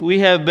We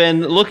have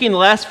been looking the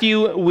last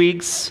few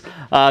weeks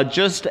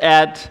just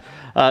at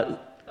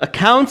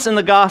accounts in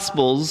the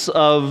Gospels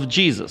of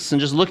Jesus, and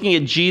just looking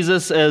at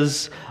Jesus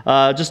as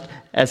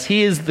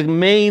he is the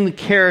main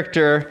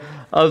character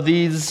of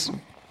these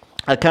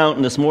accounts.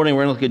 And this morning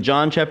we're going to look at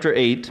Mark chapter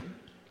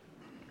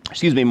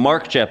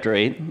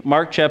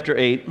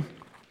 8,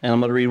 and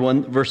I'm going to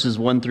read verses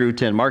 1 through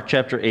 10. Mark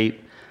chapter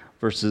 8,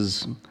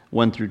 verses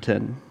 1 through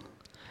 10.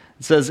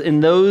 It says,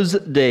 "In those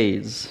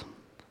days,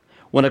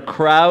 when a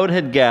crowd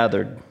had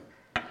gathered,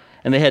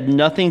 and they had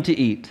nothing to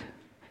eat,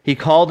 he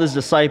called his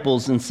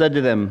disciples and said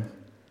to them,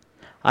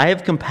 'I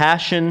have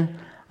compassion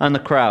on the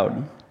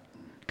crowd,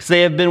 because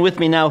they have been with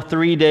me now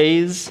 3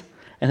 days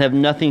and have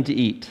nothing to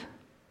eat.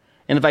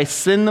 And if I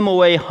send them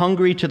away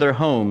hungry to their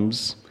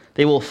homes,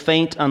 they will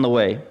faint on the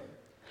way.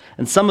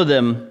 And some of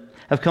them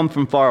have come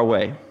from far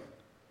away.'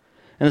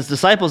 And his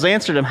disciples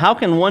answered him, 'How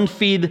can one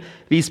feed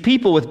these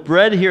people with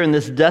bread here in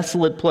this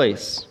desolate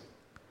place?'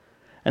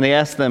 And he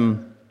asked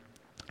them,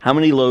 'How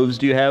many loaves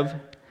do you have?'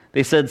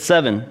 They said,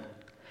 7.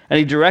 And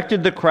he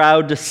directed the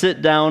crowd to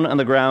sit down on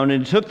the ground.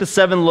 And he took the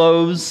 7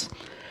 loaves,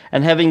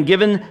 and having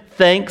given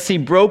thanks, he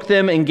broke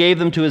them and gave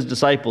them to his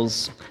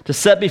disciples to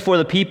set before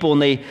the people,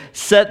 and they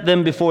set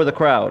them before the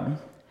crowd.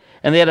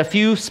 And they had a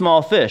few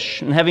small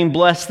fish, and having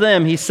blessed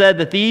them, he said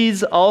that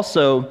these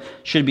also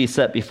should be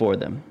set before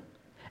them.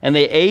 And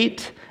they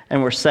ate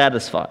and were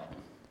satisfied.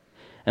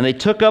 And they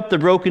took up the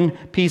broken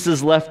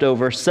pieces left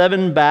over,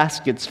 7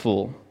 baskets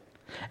full.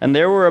 And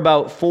there were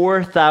about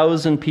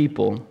 4,000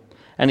 people.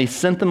 And he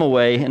sent them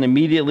away, and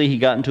immediately he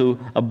got into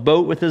a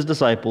boat with his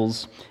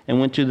disciples and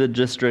went to the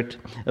district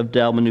of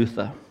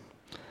Dalmanutha."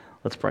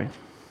 Let's pray.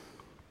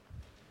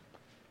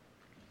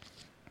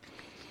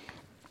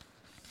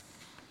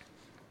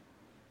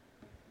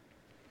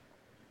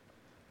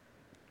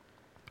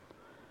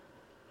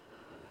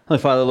 Holy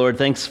Father, Lord,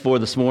 thanks for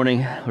this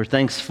morning. Lord,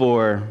 thanks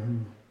for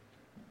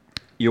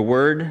your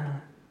word.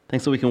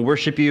 Thanks that we can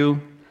worship you.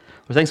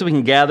 Lord, thanks that we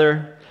can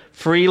gather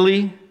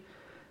freely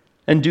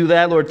and do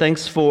that. Lord,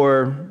 thanks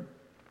for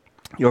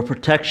your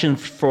protection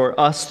for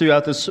us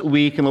throughout this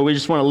week. And Lord, we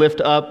just want to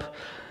lift up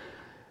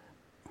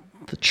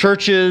the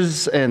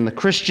churches and the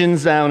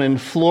Christians down in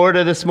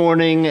Florida this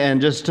morning,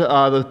 and just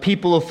the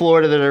people of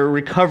Florida that are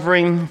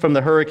recovering from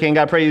the hurricane.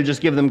 God, I pray you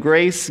just give them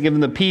grace, give them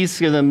the peace,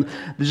 give them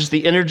just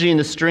the energy and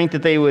the strength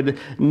that they would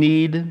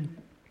need.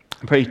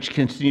 I pray you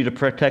continue to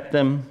protect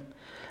them.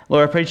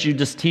 Lord, I pray that you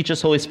just teach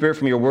us, Holy Spirit,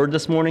 from your word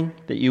this morning,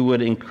 that you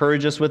would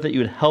encourage us with it, you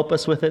would help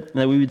us with it,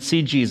 and that we would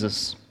see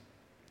Jesus.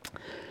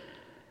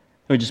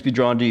 And we'd just be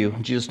drawn to you.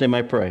 In Jesus' name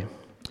I pray.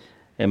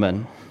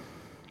 Amen.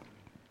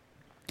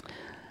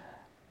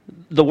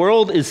 The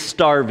world is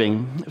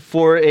starving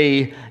for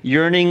a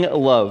yearning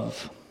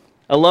love,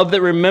 a love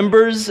that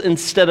remembers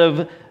instead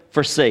of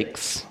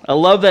forsakes, a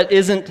love that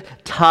isn't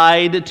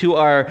tied to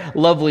our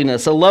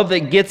loveliness, a love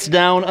that gets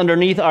down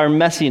underneath our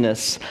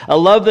messiness, a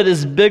love that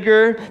is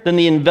bigger than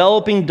the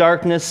enveloping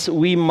darkness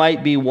we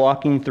might be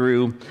walking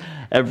through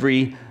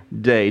every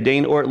day.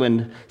 Dane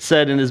Ortland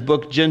said in his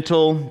book,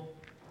 Gentle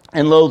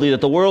and Lowly,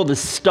 that the world is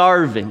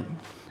starving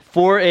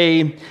for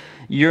a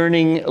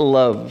yearning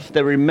love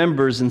that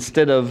remembers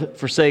instead of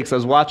forsakes. I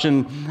was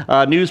watching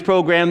a news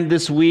program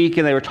this week,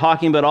 and they were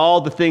talking about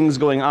all the things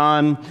going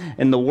on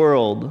in the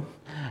world.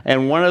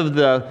 And one of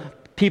the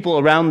people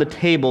around the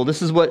table,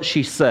 this is what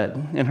she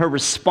said in her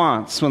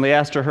response when they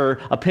asked her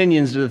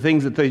opinions to the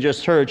things that they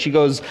just heard.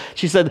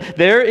 She said,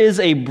 "There is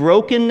a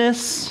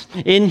brokenness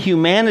in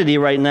humanity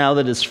right now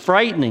that is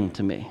frightening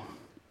to me.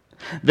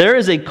 There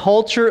is a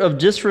culture of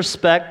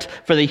disrespect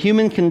for the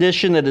human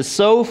condition that is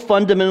so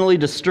fundamentally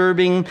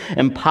disturbing,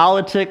 and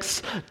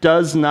politics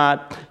does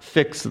not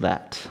fix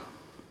that."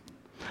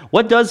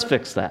 What does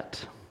fix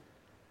that?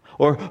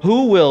 Or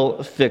who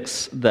will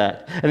fix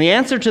that? And the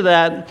answer to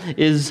that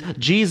is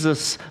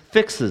Jesus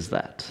fixes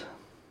that.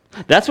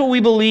 That's what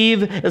we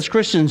believe as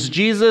Christians.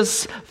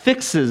 Jesus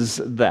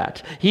fixes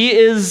that. He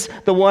is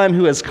the one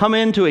who has come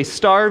into a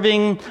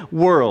starving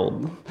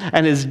world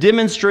and has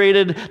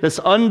demonstrated this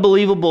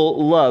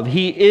unbelievable love.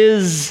 He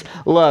is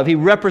love. He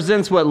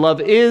represents what love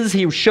is.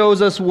 He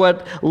shows us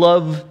what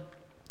love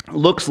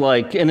looks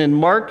like. And in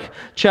Mark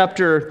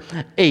chapter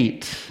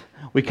 8,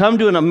 we come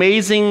to an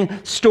amazing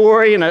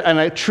story and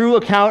a true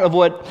account of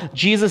what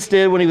Jesus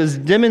did when he was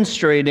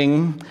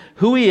demonstrating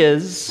who he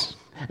is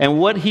and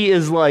what he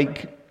is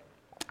like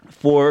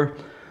for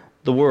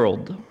the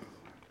world.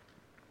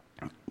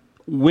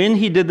 When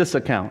he did this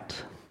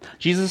account,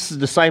 Jesus'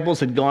 disciples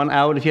had gone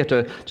out. If you have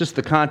to, just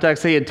the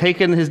context, they had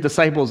taken his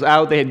disciples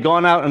out. They had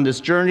gone out on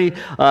this journey,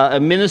 a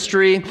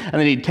ministry, and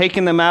then he'd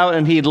taken them out,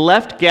 and he had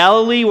left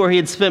Galilee, where he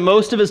had spent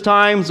most of his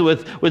times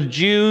with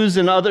Jews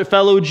and other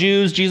fellow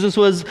Jews. Jesus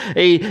was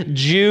a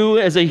Jew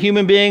as a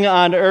human being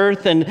on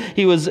earth, and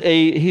he was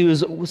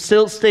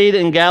still stayed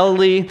in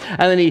Galilee.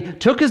 And then he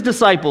took his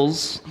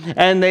disciples,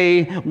 and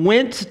they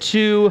went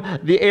to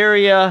the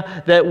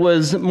area that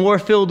was more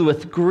filled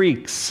with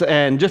Greeks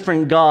and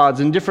different gods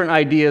and different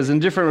ideas areas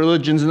and different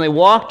religions, and they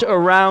walked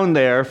around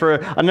there for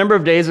a number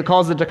of days. It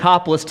calls the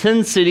Decapolis,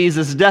 10 cities,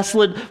 this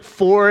desolate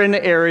foreign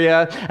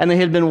area, and they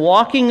had been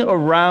walking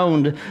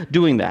around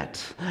doing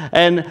that.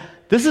 And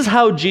this is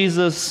how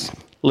Jesus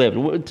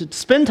lived. To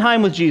spend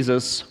time with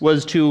Jesus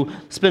was to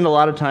spend a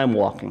lot of time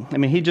walking. I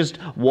mean, he just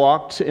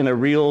walked in a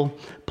real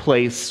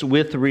place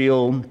with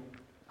real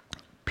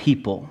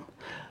people.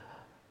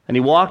 And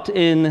he walked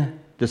in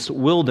this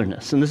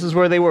wilderness, and this is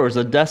where they were. It was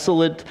a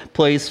desolate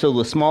place filled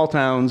with small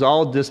towns,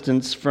 all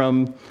distanced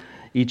from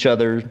each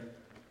other.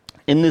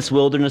 In this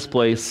wilderness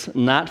place,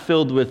 not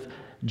filled with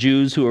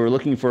Jews who were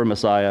looking for a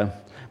Messiah,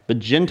 but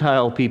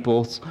Gentile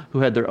peoples who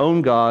had their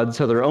own gods,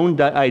 had their own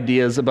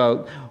ideas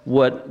about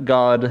what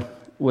God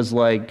was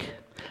like.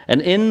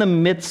 And in the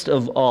midst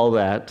of all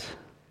that,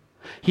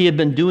 he had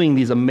been doing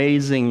these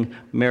amazing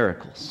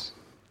miracles.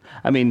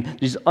 I mean,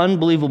 these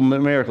unbelievable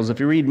miracles. If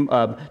you read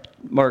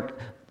Mark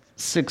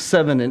 6,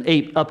 7, and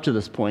 8 up to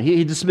this point,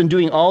 he'd just been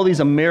doing all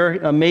these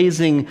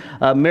amazing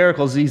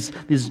miracles.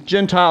 These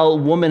Gentile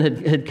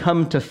women had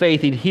come to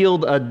faith. He'd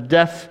healed a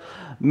deaf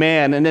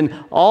man, and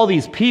then all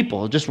these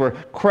people just were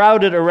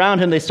crowded around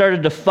him. They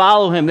started to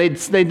follow him.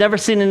 They'd never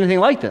seen anything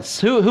like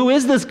this. Who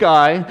is this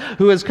guy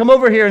who has come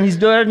over here and he's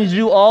starting to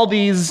do all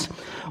these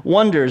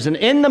wonders? And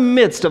in the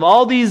midst of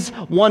all these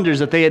wonders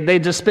that they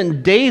just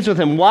spent days with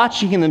him,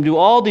 watching him do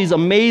all these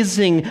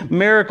amazing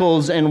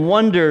miracles and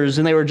wonders,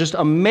 and they were just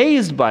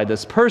amazed by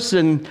this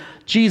person,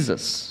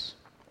 Jesus.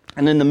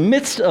 And in the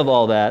midst of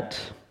all that,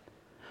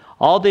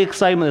 all the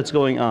excitement that's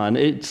going on,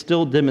 it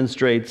still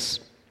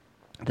demonstrates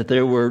that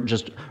there were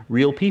just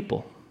real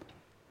people.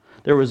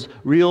 There was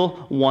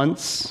real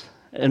wants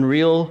and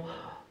real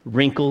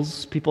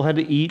wrinkles. People had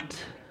to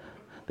eat.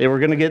 They were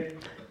going to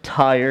get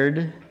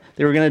tired.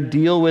 They were going to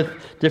deal with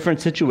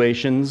different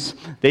situations.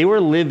 They were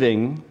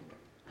living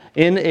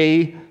in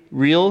a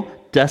real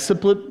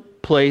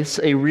desolate place,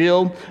 a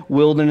real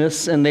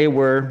wilderness, and they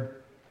were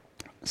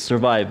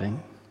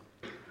surviving.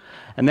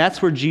 And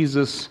that's where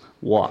Jesus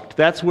walked.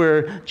 That's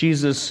where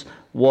Jesus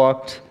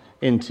walked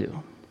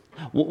into.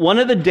 One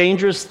of the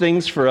dangerous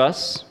things for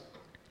us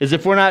is,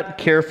 if we're not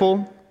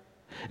careful,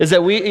 is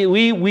that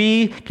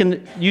we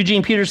can,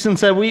 Eugene Peterson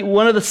said,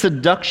 one of the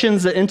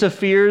seductions that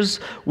interferes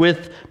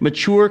with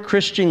mature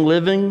Christian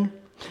living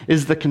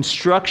is the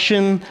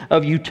construction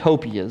of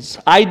utopias,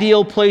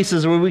 ideal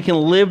places where we can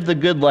live the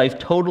good life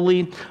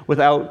totally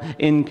without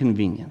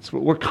inconvenience.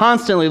 We're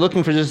constantly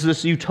looking for just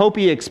this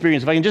utopia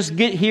experience. If I can just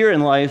get here in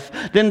life,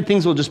 then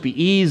things will just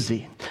be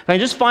easy. If I can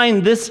just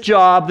find this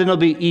job, then it'll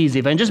be easy.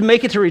 If I can just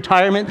make it to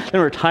retirement, then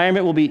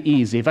retirement will be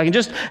easy. If I can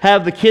just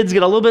have the kids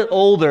get a little bit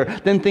older,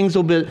 then things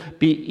will be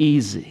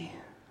easy.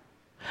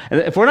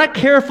 And if we're not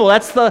careful,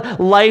 that's the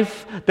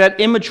life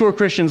that immature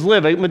Christians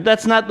live.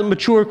 That's not the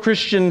mature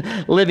Christian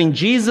living.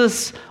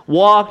 Jesus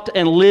walked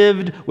and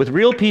lived with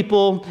real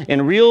people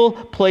in real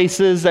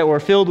places that were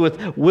filled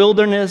with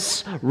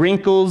wilderness,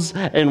 wrinkles,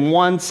 and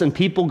wants, and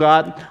people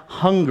got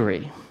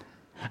hungry.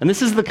 And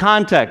this is the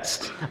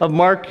context of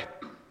Mark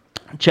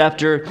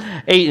chapter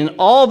 8. And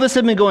all this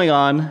had been going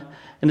on,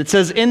 and it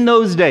says, in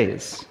those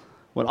days,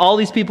 when all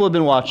these people had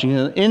been watching,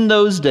 in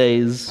those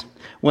days,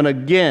 when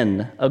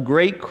again a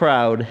great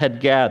crowd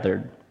had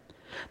gathered,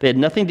 they had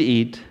nothing to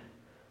eat,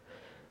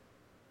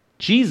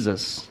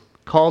 Jesus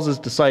calls his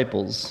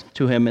disciples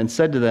to him and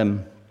said to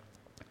them,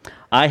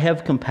 I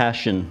have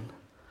compassion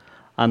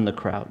on the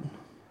crowd.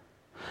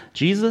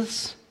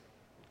 Jesus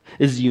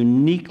is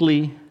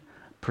uniquely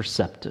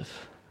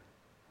perceptive.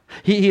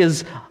 He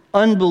is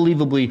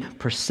unbelievably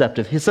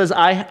perceptive. He says,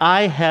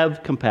 I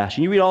have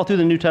compassion. You read all through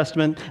the New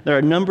Testament, there are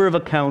a number of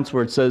accounts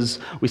where it says,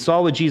 we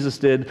saw what Jesus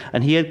did,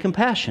 and he had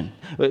compassion.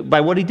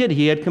 By what he did,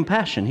 he had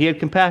compassion. He had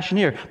compassion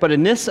here. But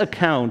in this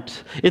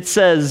account, it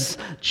says,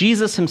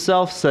 Jesus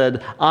himself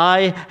said,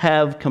 I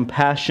have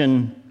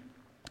compassion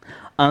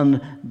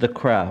on the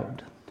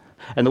crowd.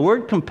 And the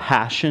word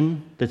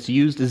compassion that's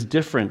used is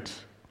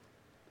different.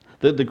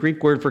 The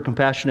Greek word for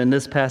compassion in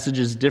this passage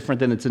is different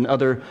than it's in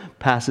other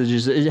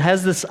passages. It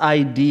has this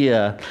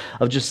idea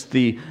of just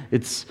the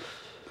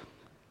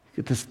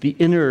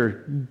inner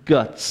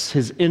guts,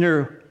 his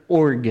inner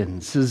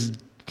organs, his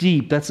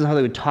deep, that's how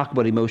they would talk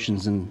about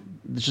emotions, and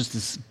it's just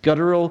this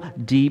guttural,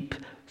 deep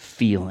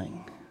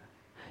feeling.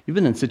 You've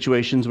been in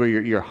situations where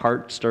your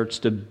heart starts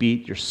to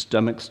beat, your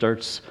stomach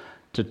starts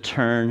to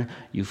turn,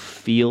 you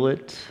feel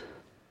it.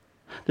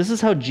 This is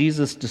how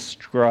Jesus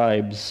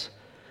describes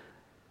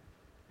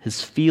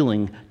his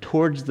feeling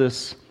towards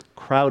this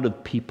crowd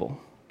of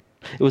people.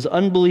 It was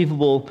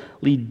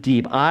unbelievably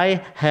deep.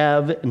 I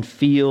have and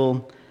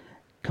feel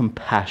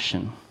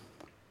compassion.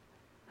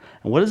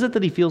 And what is it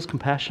that he feels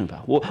compassion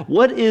about?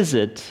 What is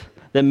it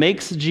that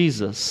makes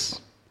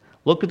Jesus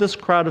look at this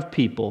crowd of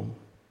people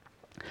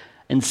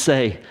and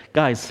say,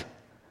 guys,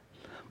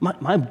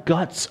 my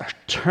guts are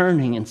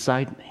turning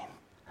inside me.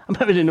 I'm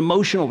having an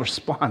emotional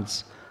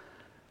response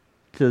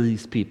to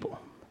these people.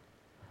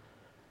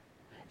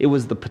 It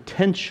was the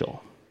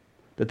potential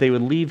that they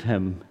would leave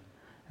him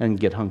and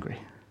get hungry.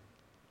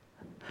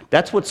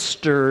 That's what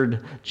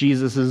stirred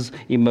Jesus'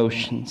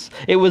 emotions.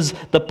 It was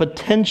the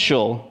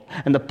potential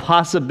and the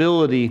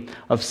possibility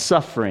of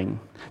suffering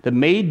that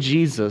made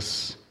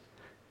Jesus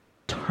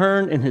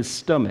turn in his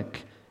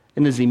stomach,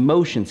 in his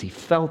emotions. He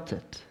felt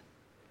it.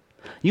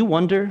 You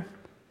wonder,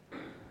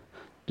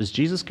 does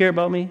Jesus care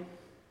about me?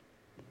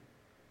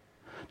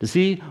 Does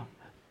he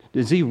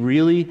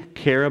really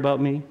care about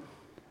me?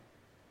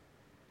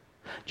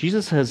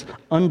 Jesus has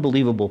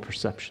unbelievable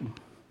perception.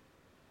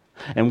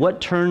 And what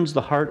turns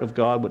the heart of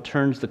God, what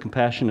turns the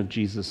compassion of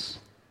Jesus,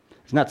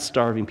 is not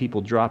starving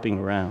people dropping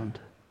around.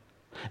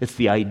 It's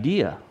the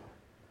idea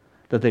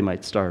that they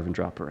might starve and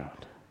drop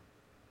around.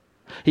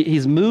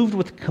 He's moved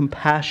with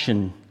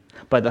compassion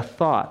by the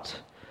thought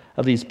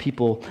of these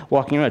people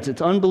walking around.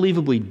 It's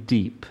unbelievably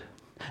deep,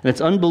 and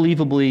it's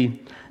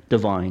unbelievably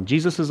divine.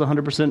 Jesus is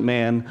 100%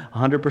 man,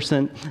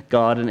 100%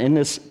 God, and in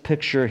this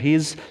picture,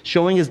 he's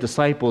showing his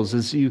disciples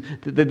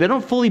they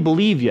don't fully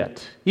believe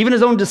yet. Even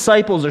his own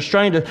disciples are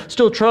trying to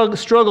still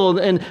struggle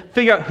and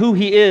figure out who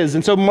he is.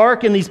 And so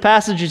Mark, in these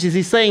passages,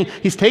 he's saying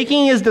he's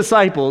taking his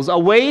disciples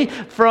away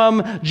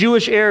from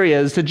Jewish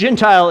areas to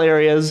Gentile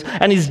areas,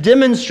 and he's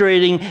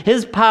demonstrating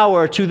his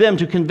power to them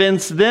to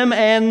convince them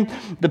and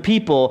the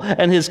people.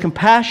 And his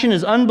compassion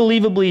is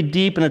unbelievably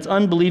deep, and it's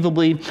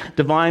unbelievably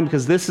divine,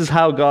 because this is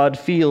how God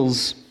feels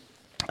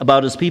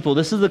about his people.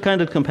 This is the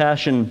kind of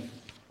compassion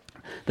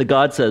that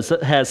God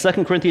has.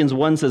 2 Corinthians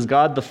 1 says,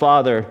 God the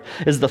Father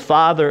is the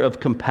Father of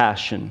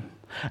compassion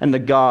and the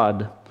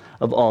God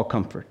of all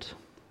comfort.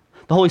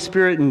 The Holy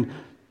Spirit in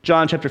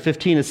John chapter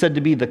 15 is said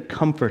to be the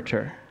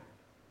comforter.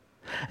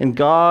 And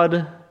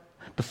God,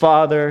 the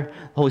Father,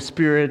 the Holy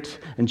Spirit,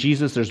 and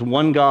Jesus, there's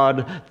one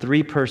God,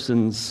 three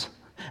persons.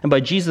 And by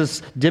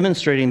Jesus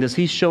demonstrating this,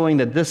 he's showing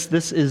that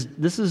this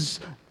is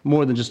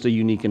more than just a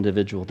unique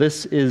individual.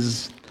 This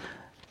is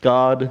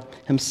God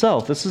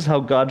himself. This is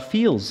how God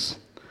feels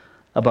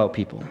about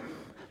people.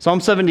 Psalm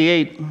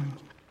 78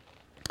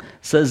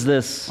 says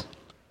this,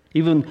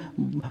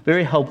 even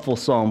very helpful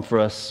psalm for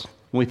us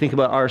when we think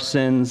about our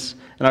sins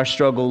and our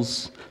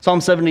struggles.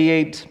 Psalm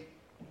 78,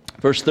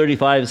 verse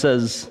 35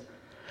 says,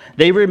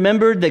 they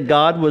remembered that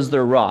God was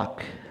their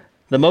rock,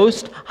 the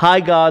Most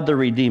High God, the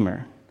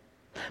Redeemer.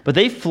 But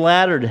they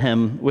flattered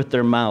him with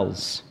their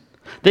mouths.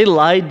 They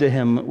lied to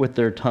him with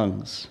their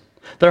tongues.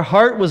 Their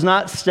heart was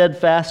not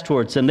steadfast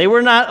towards him. They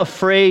were not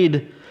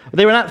afraid.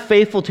 They were not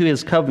faithful to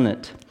his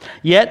covenant.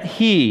 Yet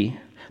he,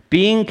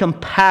 being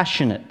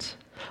compassionate,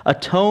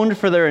 atoned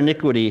for their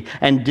iniquity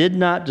and did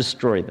not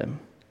destroy them.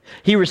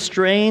 He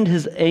restrained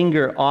his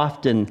anger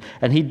often,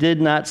 and he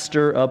did not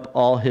stir up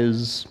all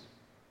his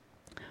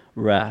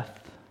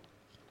wrath.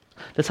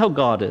 That's how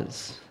God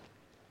is.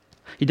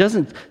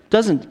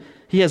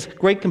 He has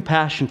great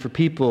compassion for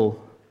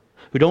people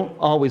who don't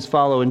always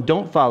follow and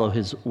don't follow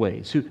his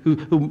ways,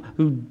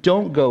 who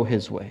don't go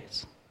his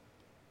ways.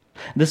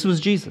 This was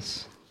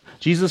Jesus.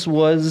 Jesus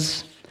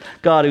was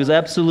God. He was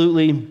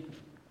absolutely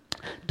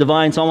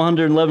divine. Psalm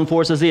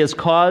 111:4 says, he has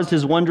caused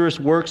his wondrous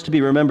works to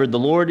be remembered. The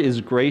Lord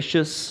is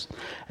gracious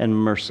and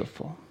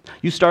merciful.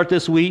 You start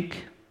this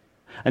week,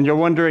 and you're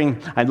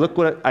wondering, look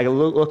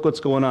what's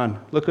going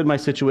on. Look at my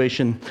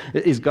situation.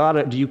 Is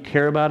God, do you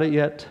care about it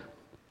yet?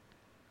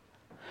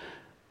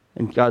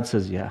 And God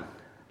says, yeah.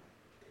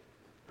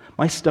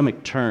 My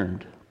stomach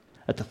turned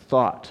at the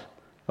thought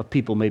of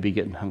people maybe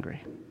getting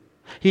hungry.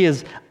 He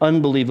is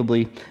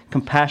unbelievably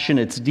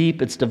compassionate. It's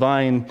deep, it's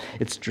divine,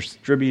 it's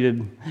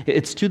distributed.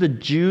 It's to the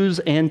Jews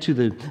and to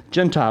the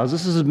Gentiles.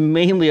 This is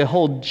mainly a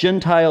whole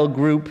Gentile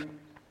group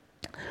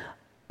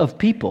of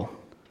people.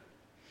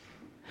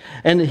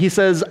 And he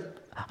says,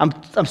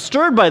 I'm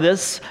stirred by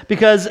this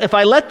because if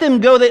I let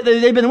them go,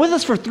 they've been with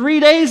us for 3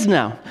 days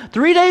now.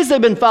 3 days they've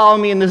been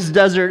following me in this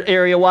desert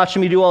area,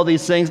 watching me do all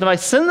these things. And if I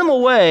send them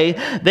away,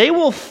 they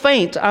will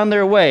faint on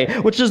their way,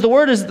 which is the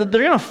word is that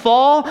they're going to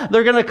fall,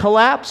 they're going to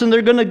collapse, and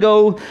they're going to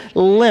go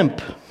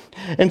limp.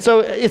 And so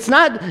it's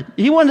not,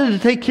 he wanted to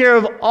take care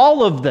of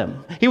all of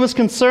them. He was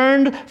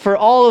concerned for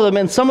all of them,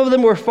 and some of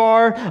them were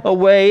far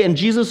away, and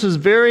Jesus was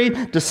very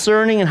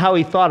discerning in how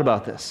he thought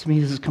about this. I mean,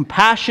 his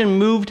compassion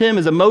moved him,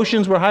 his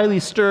emotions were highly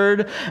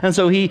stirred, and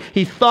so he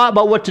thought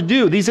about what to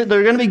do. They're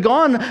going to be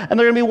gone, and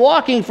they're going to be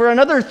walking for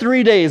another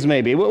 3 days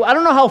maybe. I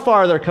don't know how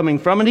far they're coming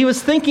from, and he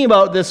was thinking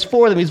about this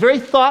for them. He's very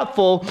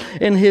thoughtful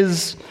in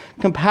his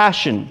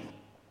compassion,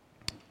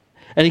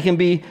 and he can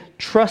be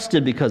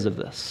trusted because of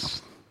this.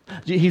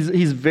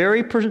 He's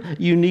very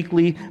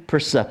uniquely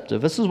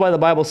perceptive. This is why the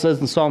Bible says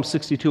in Psalm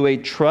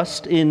 62:8,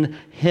 trust in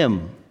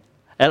him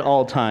at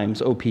all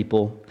times, O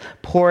people.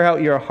 Pour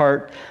out your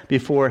heart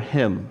before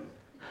him.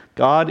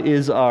 God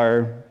is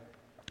our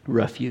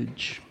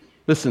refuge.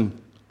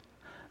 Listen,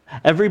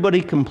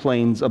 everybody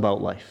complains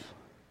about life.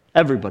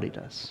 Everybody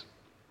does.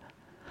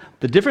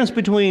 The difference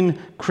between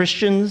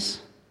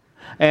Christians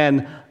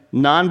and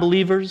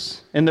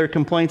non-believers and their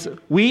complaints,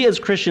 we as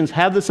Christians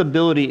have this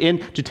ability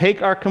to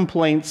take our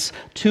complaints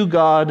to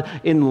God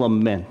in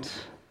lament.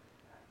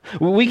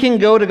 We can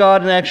go to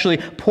God and actually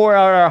pour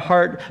out our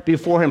heart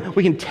before Him.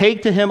 We can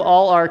take to Him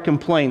all our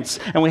complaints.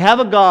 And we have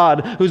a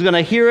God who's going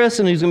to hear us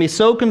and who's going to be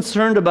so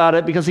concerned about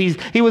it because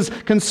he was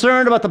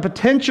concerned about the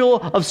potential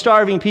of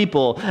starving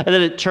people and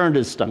that it turned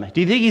His stomach.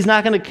 Do you think He's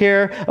not going to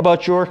care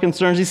about your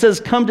concerns? He says,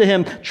 come to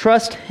Him,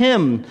 trust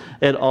Him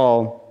at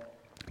all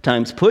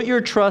times. Put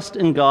your trust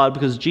in God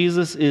because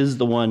Jesus is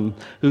the one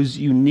who's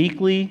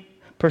uniquely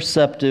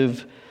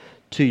perceptive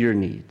to your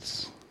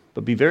needs.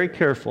 But be very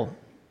careful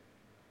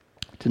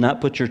to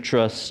not put your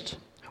trust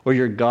or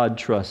your God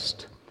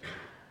trust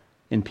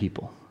in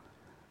people.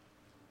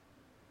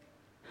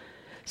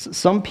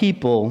 Some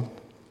people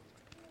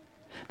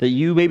that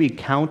you maybe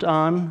count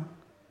on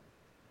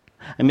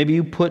and maybe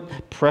you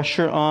put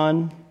pressure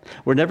on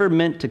were never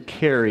meant to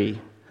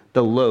carry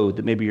the load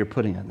that maybe you're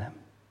putting on them.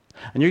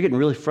 And you're getting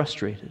really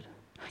frustrated.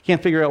 You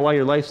can't figure out why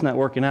your life's not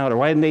working out or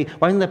why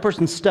isn't that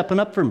person stepping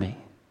up for me?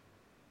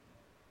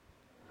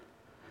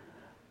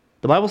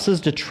 The Bible says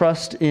to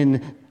trust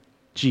in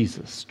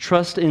Jesus.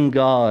 Trust in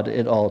God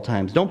at all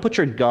times. Don't put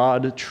your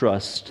God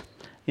trust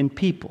in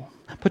people.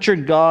 Put your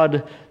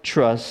God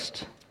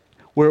trust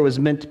where it was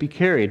meant to be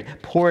carried.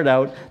 Pour it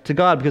out to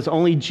God because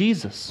only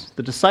Jesus,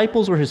 the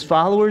disciples were His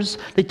followers,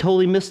 they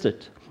totally missed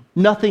it.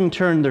 Nothing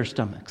turned their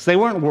stomachs. They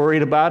weren't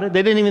worried about it.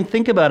 They didn't even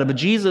think about it, but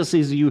Jesus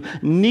is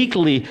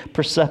uniquely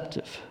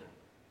perceptive.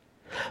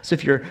 So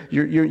if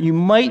you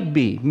might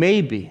be,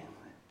 maybe,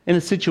 in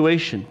a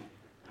situation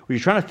where you're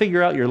trying to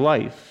figure out your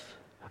life,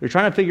 you're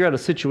trying to figure out a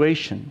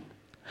situation,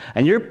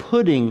 and you're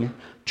putting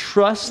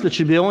trust that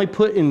should be only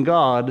put in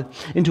God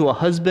into a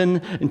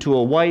husband, into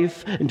a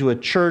wife, into a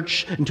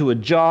church, into a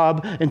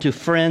job, into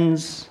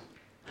friends,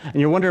 and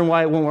you're wondering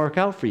why it won't work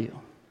out for you.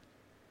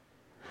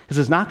 Because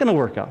it's not going to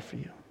work out for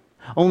you.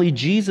 Only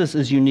Jesus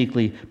is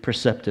uniquely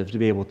perceptive to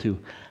be able to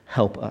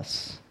help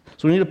us.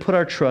 So we need to put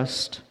our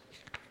trust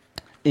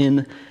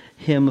in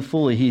Him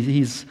fully.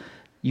 He's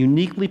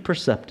uniquely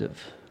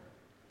perceptive.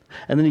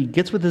 And then He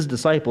gets with His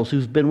disciples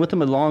who've been with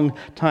Him a long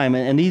time,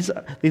 and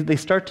they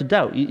start to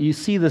doubt. You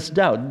see this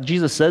doubt.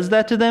 Jesus says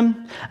that to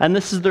them, and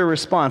this is their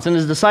response. And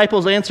His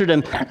disciples answered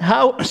Him,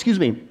 how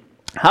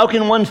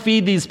can one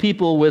feed these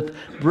people with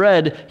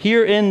bread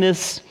here in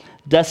this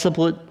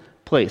desolate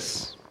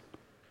place?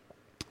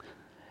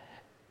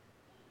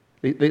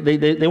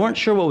 They weren't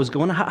sure what was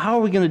going on. How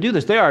are we going to do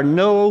this? There are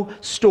no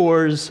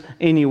stores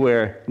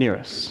anywhere near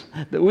us.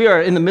 We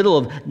are in the middle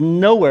of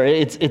nowhere.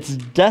 It's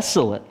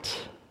desolate.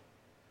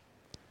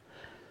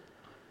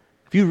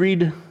 If you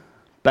read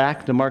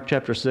back to Mark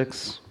chapter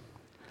 6,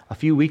 a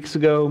few weeks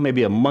ago,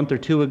 maybe a month or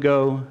two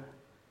ago,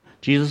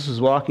 Jesus was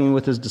walking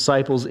with His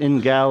disciples in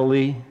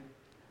Galilee,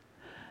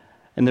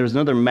 and there was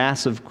another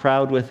massive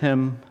crowd with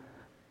Him,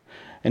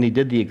 and He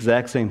did the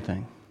exact same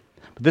thing.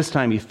 But this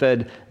time He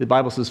fed, the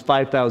Bible says,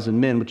 5,000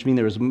 men, which means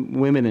there was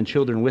women and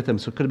children with Him,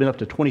 so it could have been up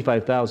to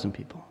 25,000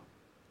 people.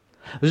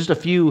 It was just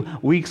a few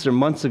weeks or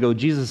months ago,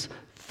 Jesus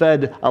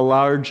fed a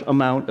large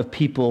amount of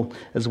people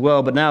as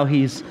well. But now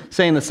He's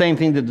saying the same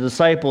thing to the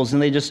disciples,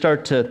 and they just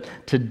start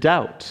to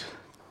doubt.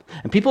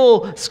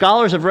 And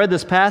scholars have read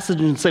this passage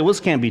and say, well, this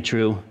can't be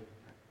true.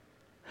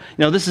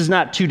 This is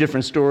not two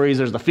different stories.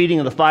 There's the feeding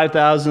of the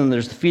 5,000,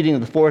 there's the feeding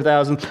of the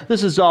 4,000.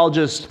 This is all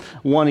just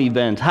one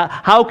event.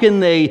 How can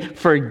they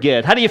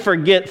forget? How do you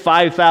forget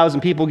 5,000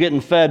 people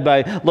getting fed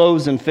by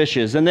loaves and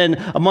fishes? And then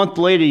a month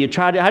later,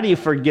 how do you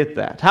forget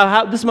that?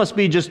 This must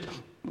be just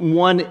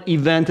one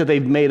event that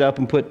they've made up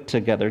and put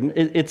together.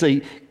 It's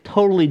a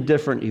totally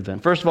different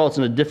event. First of all, it's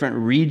in a different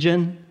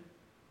region.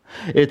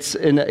 There's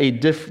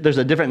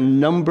a different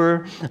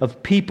number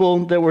of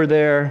people that were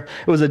there.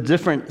 It was a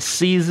different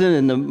season.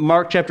 In the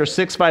Mark chapter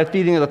 6,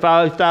 feeding of the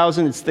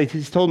 5,000,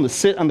 He's told them to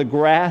sit on the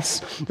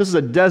grass. This is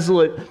a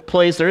desolate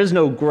place. There is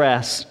no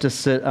grass to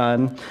sit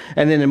on.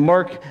 And then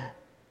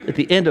at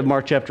the end of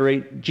Mark chapter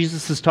 8,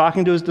 Jesus is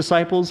talking to His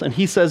disciples, and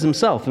He says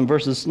Himself in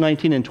verses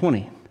 19 and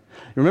 20,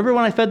 remember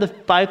when I fed the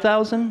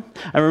 5,000?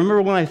 I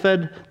remember when I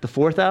fed the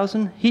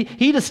 4,000?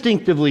 He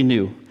distinctively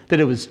knew that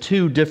it was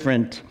two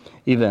different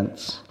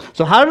events.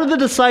 So how did the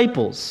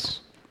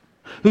disciples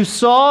who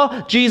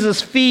saw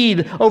Jesus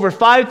feed over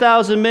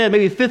 5,000 men,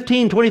 maybe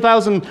 15,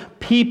 20,000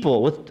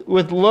 people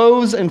with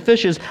loaves and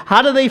fishes,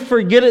 how do they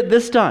forget it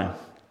this time?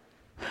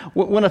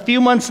 When a few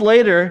months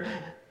later,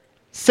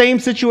 same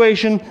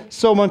situation,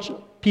 so much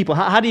people,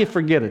 how do you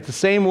forget it? The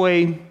same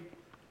way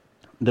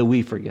that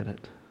we forget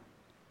it.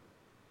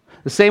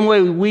 The same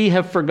way we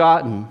have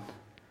forgotten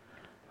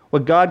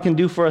what God can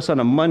do for us on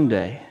a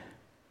Monday,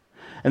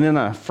 and then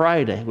on a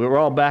Friday, we're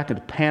all back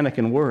into panic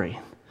and worry,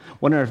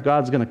 wondering if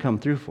God's going to come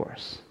through for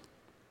us.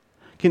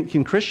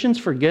 Can Christians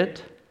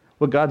forget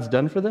what God's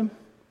done for them?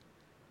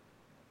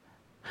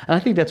 And I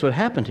think that's what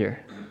happened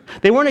here.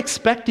 They weren't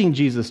expecting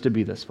Jesus to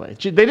be this way.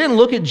 They didn't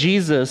look at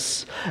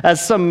Jesus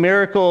as some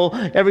miracle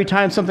every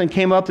time something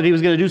came up that He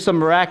was going to do some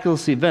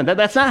miraculous event.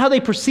 That's not how they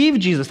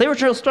perceived Jesus. They were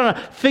just trying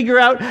to figure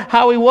out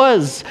how He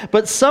was.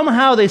 But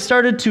somehow they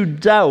started to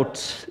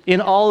doubt in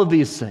all of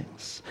these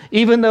things,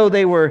 even though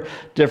they were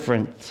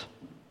different.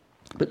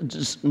 But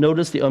just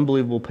notice the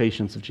unbelievable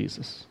patience of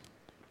Jesus.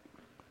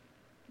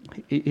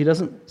 He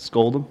doesn't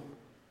scold them.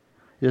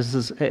 He just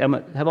says, hey, I'm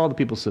gonna have all the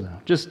people sit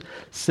down. Just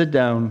sit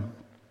down.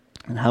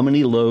 And how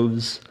many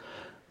loaves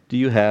do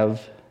you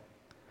have?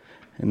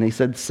 And they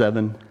said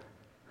 7.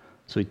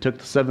 So he took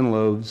the 7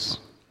 loaves,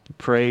 he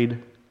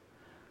prayed,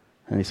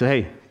 and he said,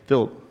 hey,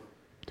 Philip,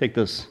 take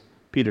this.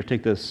 Peter,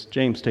 take this.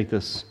 James, take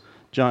this.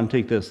 John,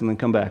 take this, and then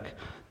come back.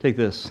 Take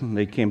this. And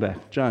they came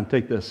back. John,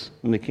 take this.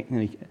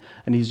 And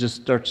he just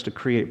starts to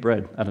create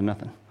bread out of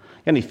nothing.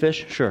 Any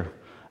fish? Sure.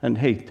 And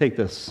hey, take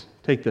this.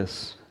 Take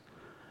this.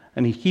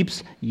 And he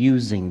keeps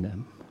using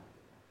them.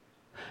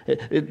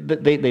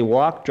 They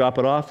walk, drop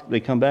it off, they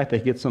come back, they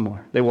get some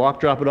more. They walk,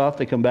 drop it off,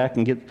 they come back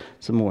and get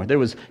some more. There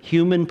was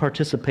human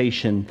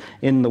participation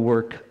in the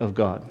work of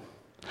God.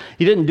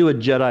 He didn't do a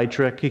Jedi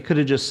trick. He could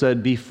have just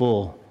said, be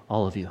full,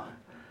 all of you.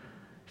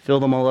 Fill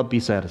them all up,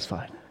 be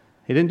satisfied.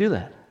 He didn't do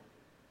that.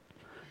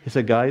 He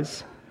said,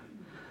 guys,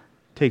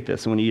 take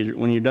this. And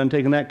when you're done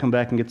taking that, come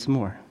back and get some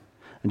more.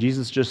 And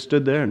Jesus just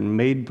stood there and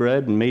made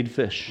bread and made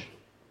fish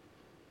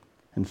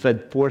and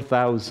fed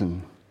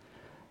 4,000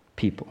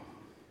 people.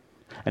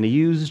 And he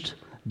used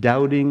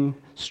doubting,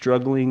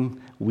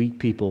 struggling, weak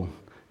people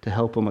to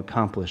help him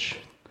accomplish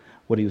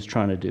what he was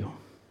trying to do.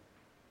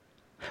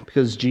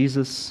 Because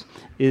Jesus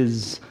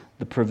is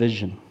the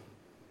provision.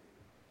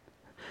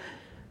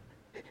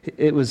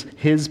 It was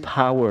his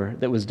power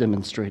that was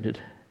demonstrated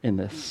in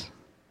this.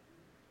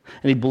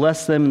 And he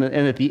blessed them,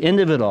 and at the end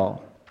of it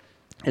all,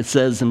 it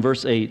says in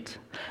verse 8,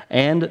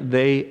 and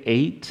they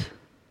ate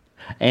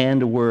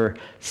and were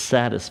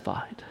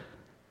satisfied.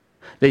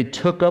 They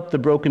took up the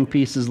broken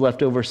pieces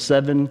left over,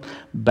 7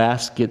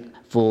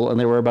 basketful, and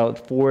there were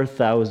about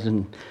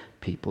 4,000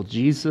 people.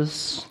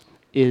 Jesus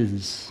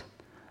is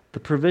the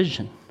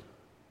provision.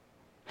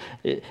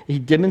 He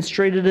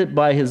demonstrated it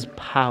by his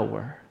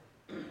power.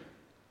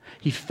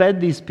 He fed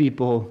these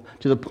people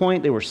to the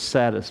point they were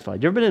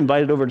satisfied. You ever been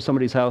invited over to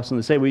somebody's house and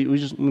they say, we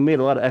made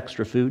a lot of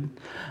extra food.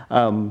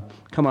 Come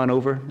on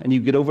over. And you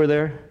get over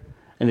there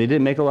and they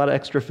didn't make a lot of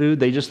extra food.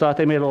 They just thought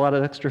they made a lot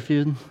of extra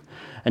food.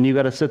 And you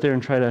got to sit there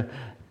and try to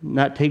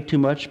not take too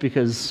much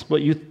because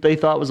what they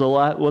thought was a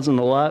lot wasn't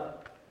a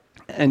lot.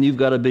 And you've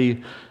got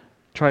to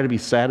try to be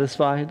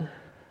satisfied.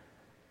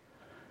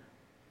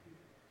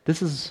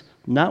 This is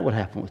not what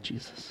happened with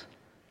Jesus.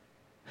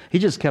 He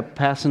just kept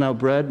passing out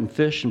bread and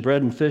fish and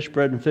bread and fish,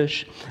 bread and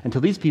fish,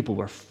 until these people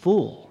were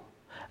full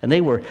and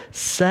they were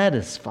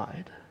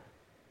satisfied.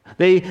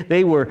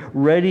 They were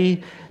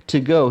ready to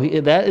go.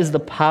 That is the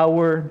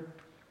power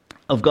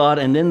of God.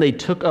 And then they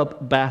took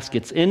up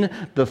baskets. In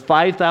the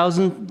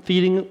 5,000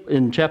 feeding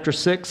in chapter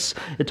 6,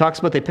 it talks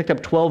about they picked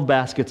up 12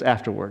 baskets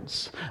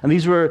afterwards. And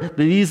the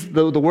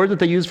word that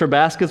they used for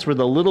baskets were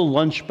the little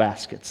lunch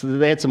baskets. So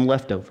they had some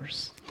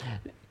leftovers.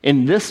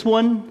 In this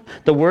one,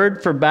 the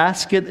word for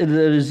basket that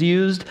is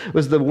used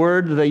was the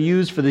word that they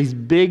used for these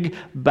big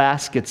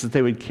baskets that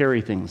they would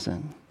carry things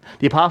in.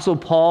 The Apostle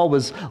Paul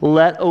was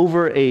let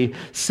over a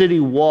city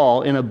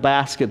wall in a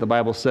basket, the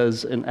Bible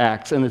says in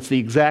Acts, and it's the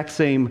exact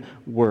same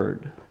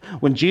word.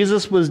 When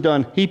Jesus was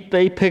done,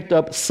 they picked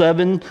up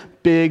 7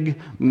 big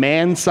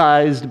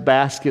man-sized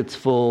baskets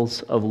full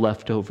of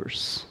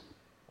leftovers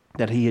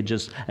that he had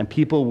and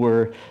people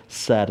were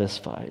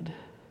satisfied.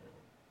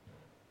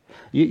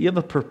 You have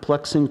a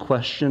perplexing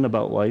question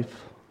about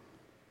life?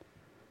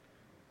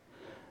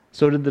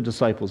 So did the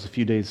disciples a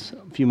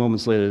few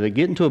moments later. They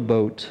get into a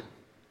boat,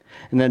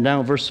 and then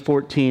now verse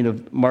 14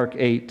 of Mark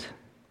 8,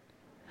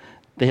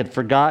 they had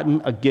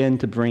forgotten again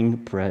to bring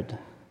bread.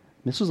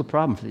 This was a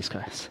problem for these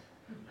guys.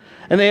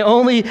 And they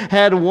only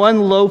had 1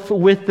 loaf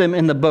with them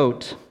in the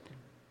boat.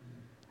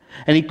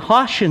 And he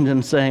cautioned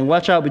them, saying,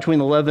 watch out between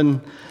the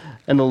leaven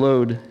and the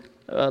load,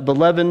 the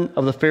leaven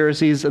of the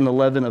Pharisees and the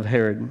leaven of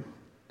Herod.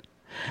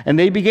 And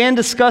they began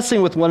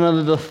discussing with one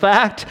another the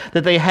fact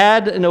that they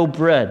had no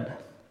bread.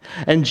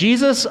 And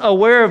Jesus,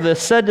 aware of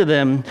this, said to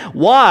them,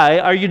 why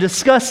are you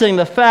discussing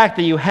the fact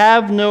that you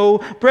have no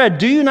bread?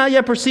 Do you not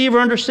yet perceive or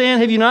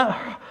understand?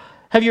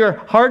 Have your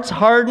hearts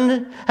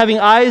hardened? Having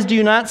eyes do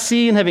you not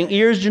see, and having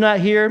ears do not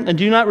hear, and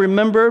do you not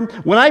remember?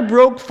 When I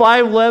broke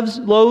 5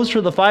 loaves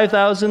for the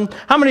 5,000,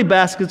 how many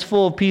baskets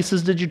full of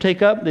pieces did you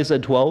take up? They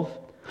said 12.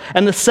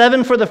 And the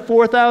 7 for the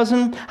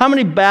 4,000, how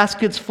many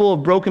baskets full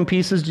of broken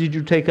pieces did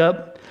you take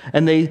up?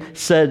 And they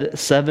said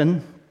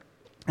 7.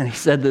 And he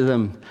said to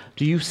them,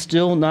 do you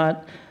still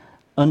not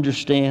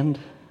understand?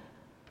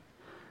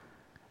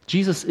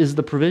 Jesus is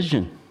the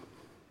provision.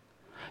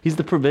 He's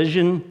the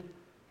provision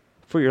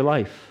for your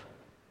life.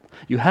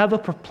 You have a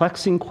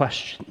perplexing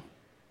question.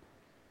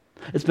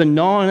 It's been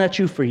gnawing at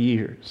you for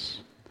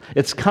years.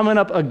 It's coming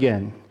up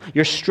again.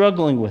 You're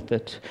struggling with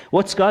it.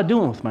 What's God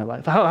doing with my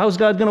life? How's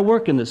God going to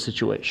work in this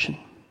situation?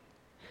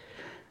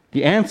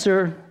 The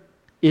answer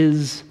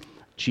is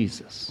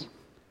Jesus.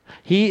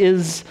 He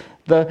is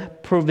the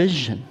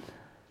provision.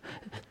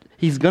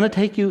 He's going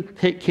to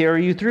take care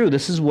of you through.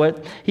 This is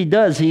what he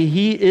does.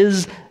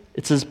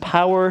 It's his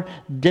power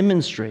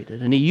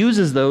demonstrated. And he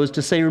uses those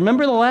to say,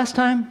 remember the last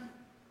time?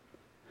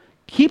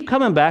 Keep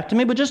coming back to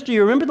me, but do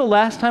you remember the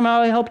last time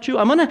I helped you?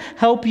 I'm going to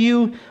help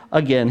you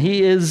again.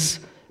 He is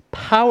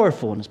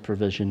powerful in his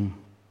provision,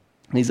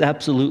 and he's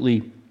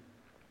absolutely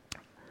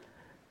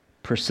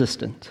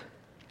persistent.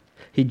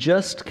 He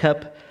just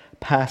kept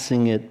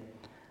passing it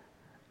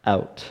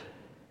out.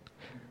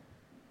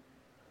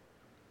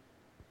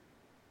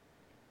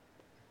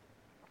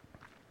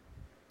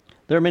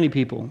 There are many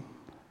people,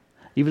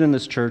 even in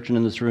this church and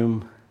in this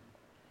room,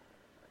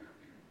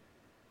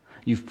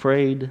 you've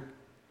prayed,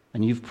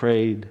 and you've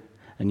prayed,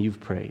 and you've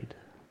prayed.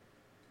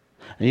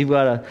 And you've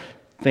got a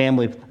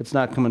family that's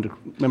not coming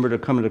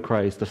to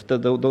Christ.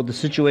 The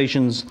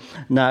situation's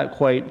not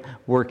quite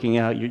working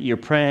out. You're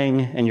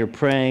praying, and you're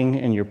praying,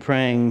 and you're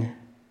praying,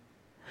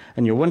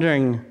 and you're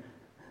wondering,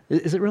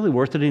 is it really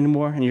worth it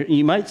anymore? And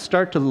you might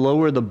start to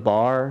lower the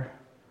bar.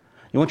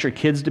 You want your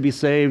kids to be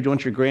saved. You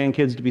want your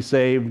grandkids to be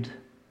saved.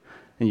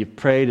 And you've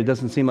prayed. It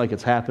doesn't seem like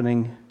it's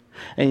happening.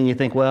 And you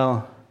think,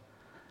 well,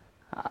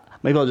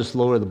 maybe I'll just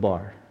lower the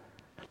bar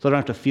so I don't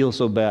have to feel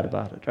so bad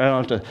about it. I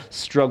don't have to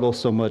struggle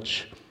so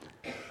much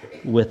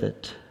with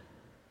it.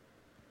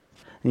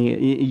 And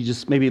you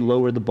just maybe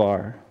lower the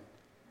bar.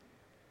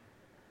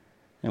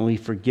 And we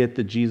forget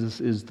that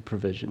Jesus is the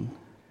provision.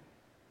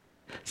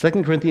 2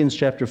 Corinthians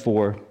chapter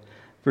 4,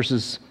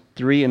 verses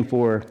 3 and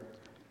 4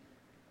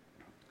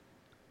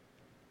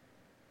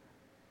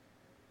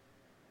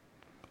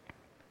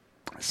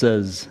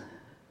 says,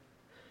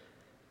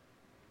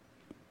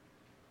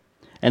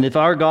 "And if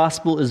our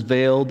gospel is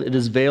veiled, it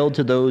is veiled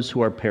to those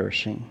who are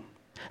perishing.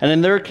 And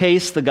in their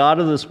case, the God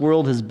of this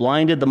world has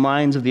blinded the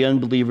minds of the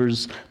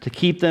unbelievers to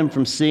keep them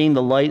from seeing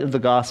the light of the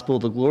gospel,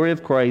 the glory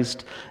of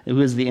Christ, who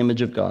is the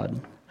image of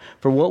God.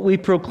 For what we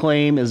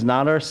proclaim is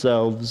not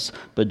ourselves,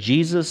 but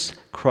Jesus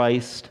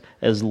Christ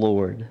as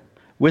Lord,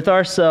 with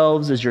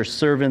ourselves as your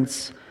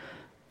servants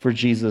for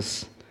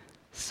Jesus'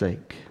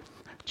 sake."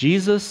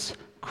 Jesus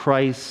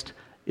Christ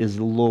is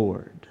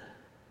Lord.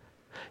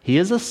 He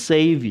is a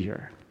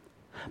Savior,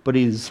 but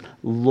He's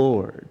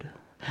Lord.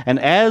 And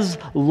as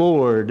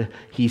Lord,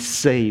 He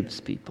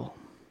saves people.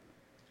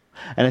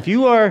 And if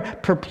you are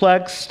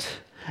perplexed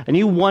and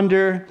you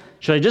wonder,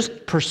 should I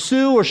just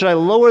pursue or should I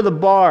lower the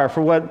bar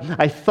for what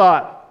I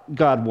thought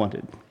God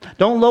wanted?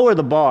 Don't lower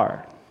the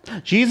bar.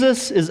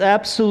 Jesus is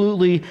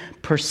absolutely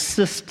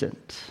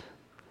persistent.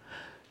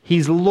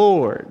 He's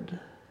Lord.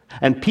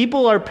 And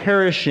people are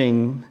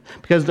perishing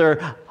because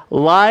their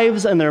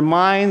lives and their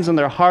minds and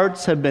their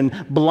hearts have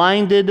been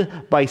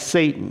blinded by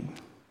Satan.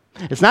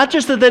 It's not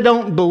just that they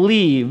don't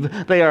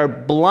believe, they are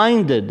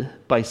blinded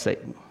by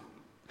Satan.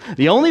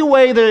 The only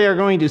way they are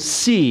going to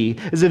see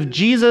is if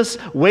Jesus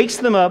wakes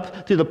them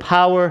up through the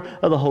power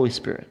of the Holy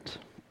Spirit.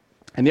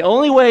 And the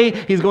only way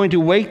He's going to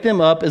wake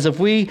them up is if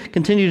we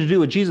continue to do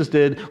what Jesus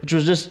did, which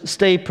was just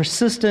stay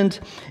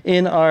persistent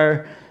in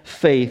our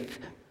faith,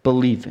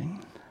 believing.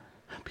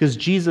 Because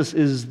Jesus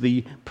is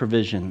the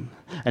provision.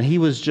 And He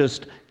was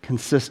just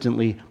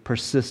consistently,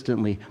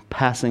 persistently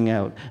passing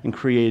out and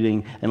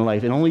creating in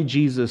life. And only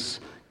Jesus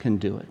can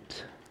do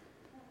it.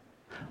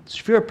 So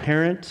if you're a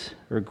parent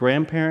or a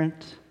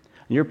grandparent,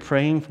 and you're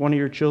praying for one of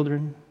your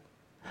children,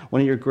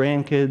 one of your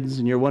grandkids,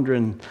 and you're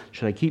wondering,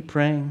 should I keep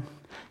praying?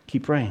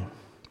 Keep praying.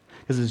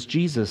 Because it's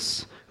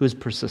Jesus who is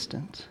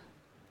persistent.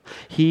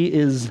 He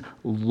is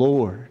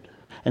Lord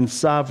and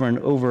sovereign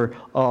over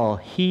all.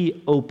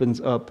 He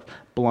opens up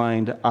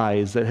blind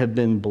eyes that have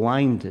been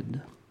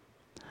blinded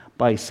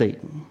by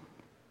Satan.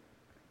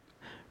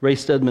 Ray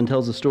Stedman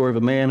tells the story of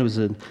a man who was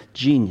a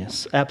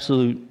genius,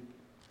 absolute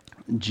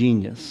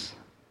genius.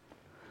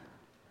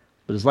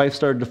 But his life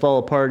started to fall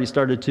apart. He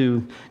started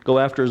to go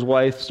after his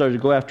wife, started to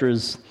go after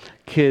his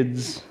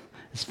kids.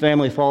 His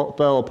family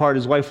fell apart.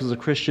 His wife was a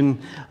Christian,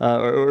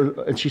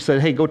 and she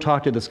said, "Hey, go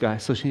talk to this guy."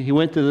 So he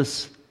went to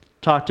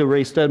talk to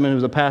Ray Stedman, who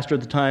was a pastor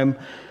at the time.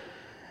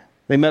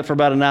 They met for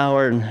about an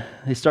hour, and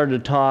they started to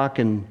talk,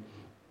 and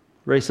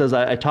Ray says,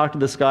 I talked to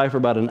this guy for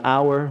about an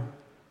hour,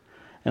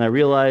 and I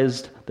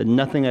realized that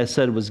nothing I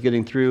said was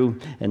getting through,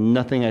 and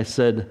nothing I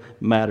said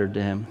mattered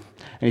to him.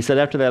 And he said,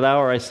 after that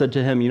hour, I said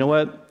to him, you know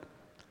what?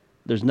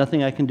 There's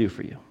nothing I can do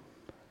for you.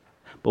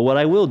 But what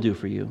I will do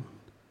for you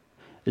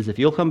is if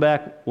you'll come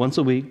back once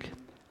a week,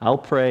 I'll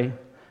pray,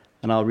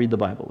 and I'll read the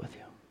Bible with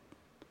you.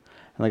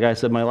 And the guy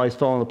said, my life's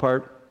falling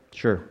apart.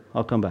 Sure,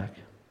 I'll come back.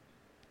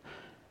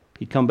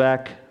 He'd come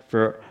back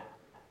for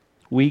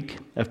week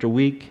after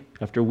week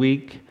after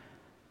week.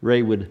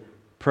 Ray would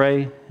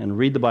pray and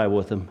read the Bible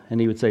with him,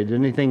 and he would say, did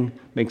anything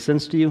make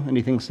sense to you?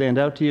 Anything stand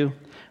out to you?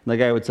 And the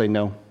guy would say,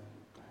 no,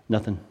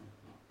 nothing.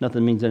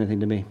 Nothing means anything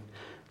to me.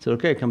 He said,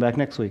 okay, come back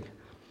next week.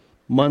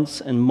 Months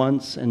and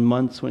months and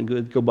months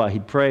would go by.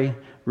 He'd pray,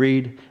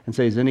 read, and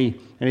say, does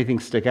anything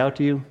stick out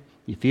to you?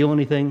 You feel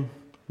anything?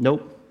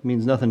 Nope,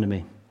 means nothing to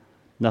me.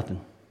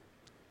 Nothing.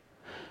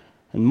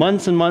 And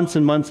months and months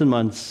and months and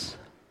months.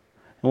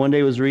 And one day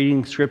he was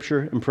reading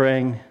Scripture and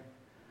praying.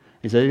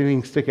 He said,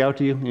 anything stick out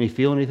to you? And you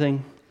feel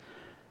anything?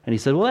 And he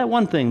said, well, that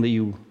one thing that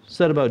you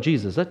said about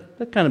Jesus,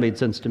 that kind of made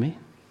sense to me.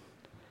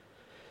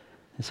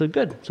 I said,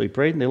 good. So he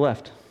prayed and they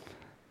left.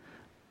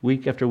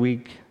 Week after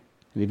week.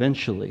 And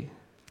eventually,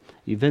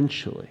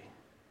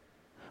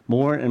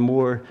 More and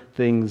more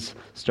things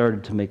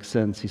started to make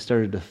sense. He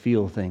started to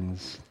feel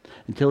things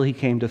until he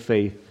came to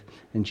faith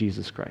in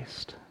Jesus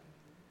Christ.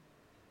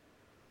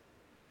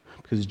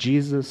 Because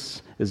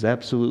Jesus is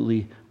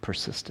absolutely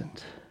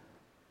persistent.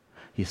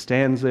 He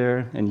stands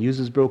there and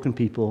uses broken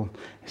people.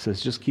 He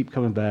says, just keep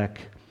coming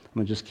back. I'm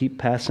going to just keep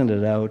passing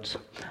it out.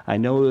 I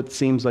know it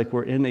seems like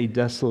we're in a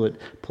desolate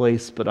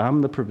place, but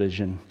I'm the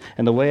provision.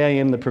 And the way I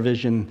am the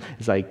provision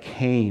is I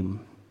came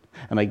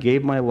and I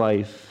gave my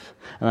life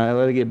and I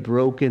let it get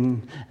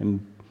broken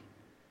and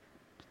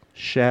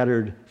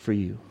shattered for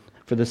you,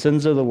 for the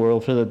sins of the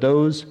world, for that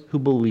those who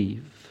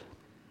believe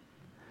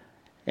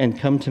and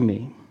come to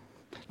me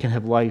can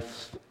have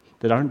life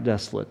that aren't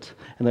desolate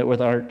and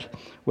that aren't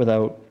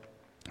without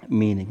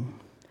meaning.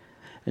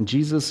 And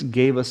Jesus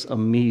gave us a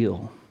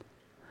meal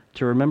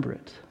to remember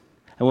it.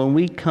 And when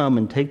we come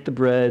and take the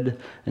bread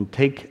and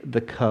take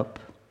the cup,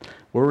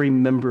 we're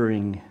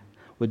remembering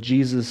what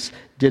Jesus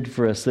did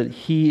for us, that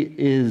he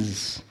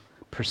is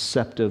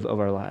perceptive of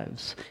our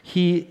lives.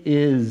 He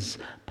is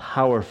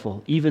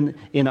powerful, even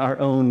in our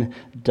own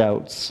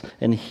doubts.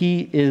 And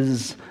he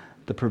is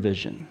the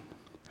provision.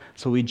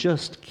 So we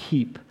just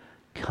keep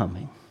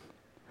coming.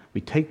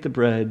 We take the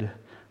bread,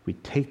 we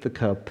take the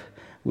cup,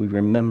 we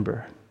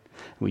remember.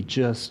 We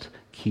just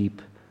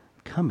keep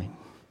coming.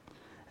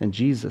 And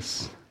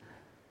Jesus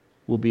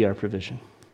will be our provision.